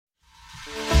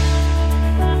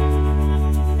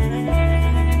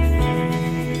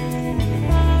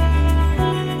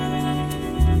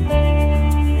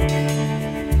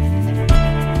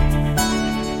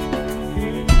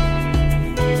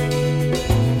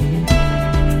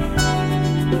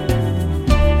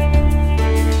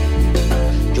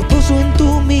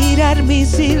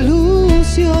mis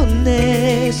ilusiones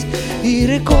y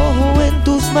recojo en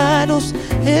tus manos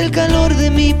el calor de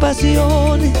mi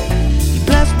pasión y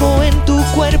plasmo en tu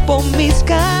cuerpo mis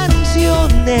canciones,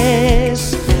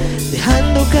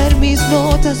 dejando caer mis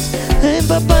notas,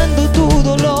 empapando tu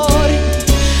dolor.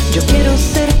 Yo quiero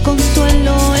ser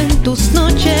consuelo en tus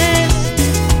noches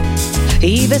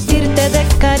y vestirte de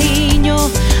cariño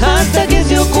hasta que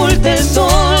se oculte el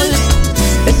sol.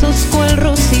 Besos el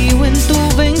rocío en tu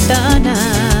ventana,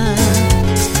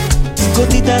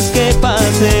 gotitas que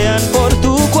pasean por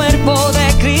tu cuerpo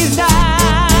de cristal.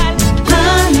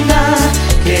 Anda,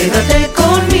 quédate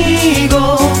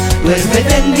conmigo,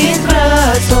 duérmete en mis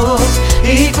brazos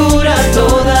y cura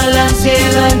toda la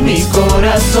ansiedad en mi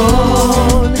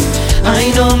corazón.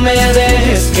 Ay, no me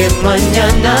dejes que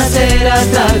mañana será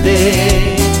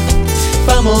tarde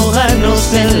pa'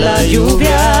 mojarnos en la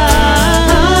lluvia.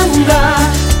 Anda,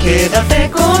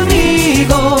 quédate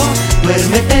conmigo,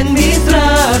 duérmete en mis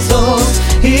brazos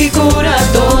y cura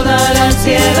toda la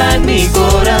ansiedad en mi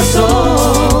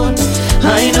corazón.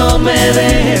 Ay, no me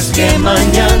dejes que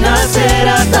mañana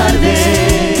será tarde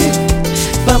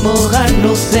pa'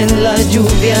 mojarnos en la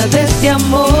lluvia de este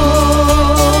amor.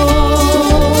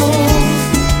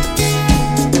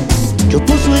 Yo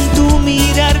puso en tu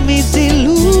mirar mis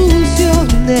ilusiones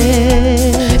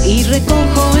y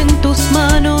recojo en tus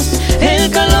manos el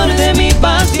calor de mi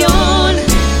pasión.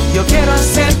 Yo quiero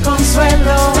hacer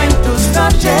consuelo en tus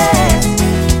noches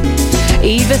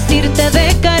y vestirte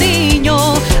de cariño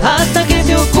hasta que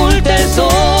se oculte el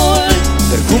sol.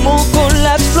 Perfumo con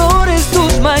las flores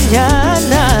tus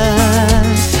mañanas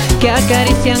que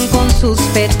acarician con sus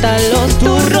pétalos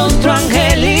tu rostro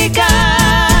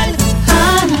angelical.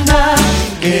 Anda,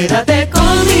 quédate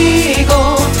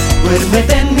conmigo,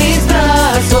 duérmete en mis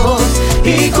brazos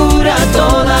y cura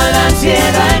toda la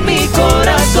ansiedad en mi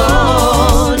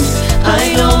corazón.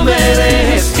 Ay, no me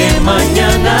dejes que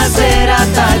mañana será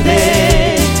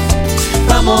tarde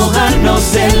pa'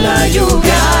 mojarnos en la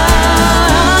lluvia.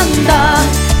 Anda,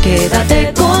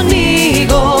 quédate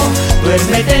conmigo,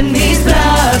 duérmete en mis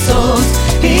brazos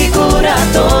y cura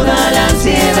toda la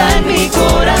ansiedad en mi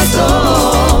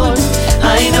corazón.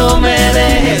 Ay, no me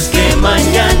dejes que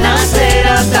mañana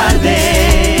será tarde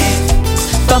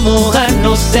pa'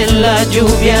 mojarnos en la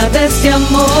lluvia de este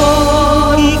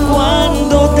amor. Y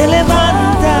cuando te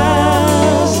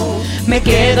levantas me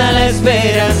queda la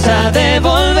esperanza de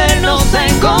volvernos a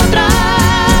encontrar.